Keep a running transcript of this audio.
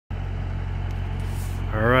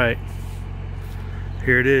All right,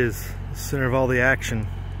 here it is, the center of all the action.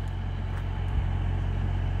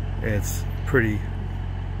 It's pretty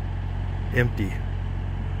empty.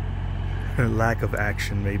 Lack of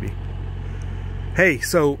action, maybe. Hey,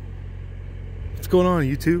 so what's going on,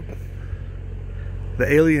 YouTube?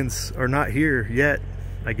 The aliens are not here yet,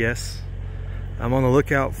 I guess. I'm on the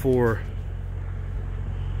lookout for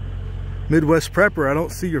Midwest Prepper. I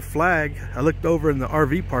don't see your flag. I looked over in the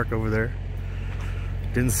RV park over there.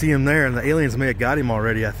 Didn't see him there, and the aliens may have got him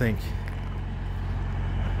already, I think.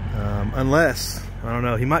 Unless, I don't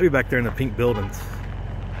know, he might be back there in the pink buildings.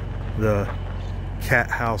 The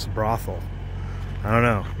Cat House Brothel. I don't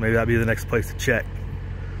know, maybe that'd be the next place to check.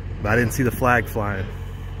 But I didn't see the flag flying.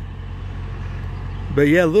 But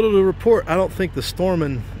yeah, little to report. I don't think the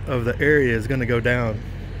storming of the area is gonna go down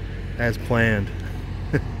as planned.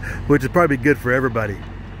 Which is probably good for everybody.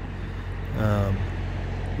 A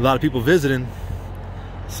lot of people visiting.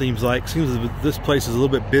 Seems this place is a little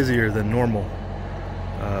bit busier than normal,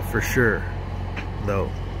 for sure, though,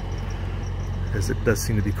 as it does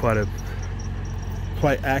seem to be quite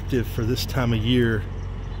active for this time of year,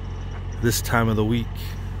 this time of the week,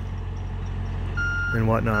 and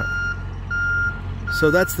whatnot. So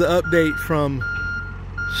that's the update from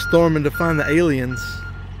storming to find the aliens,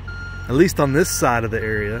 at least on this side of the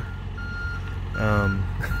area. On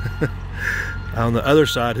the other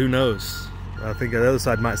side, who knows? I think the other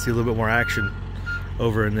side might see a little bit more action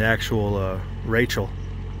over in the actual Rachel.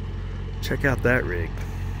 Check out that rig.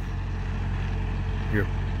 Your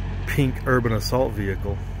pink urban assault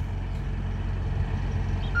vehicle.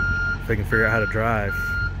 If I can figure out how to drive.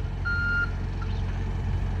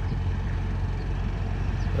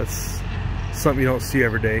 That's something you don't see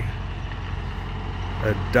every day.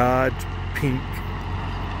 A Dodge pink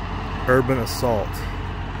urban assault.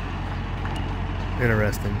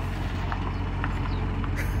 Interesting.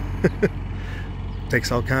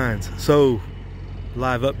 Takes all kinds. So,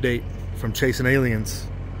 live update from Chasing Aliens.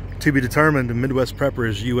 To be determined, the Midwest Prepper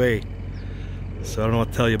is UA. So I don't know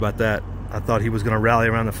what to tell you about that. I thought he was going to rally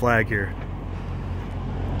around the flag here.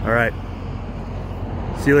 Alright.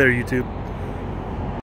 See you later, YouTube.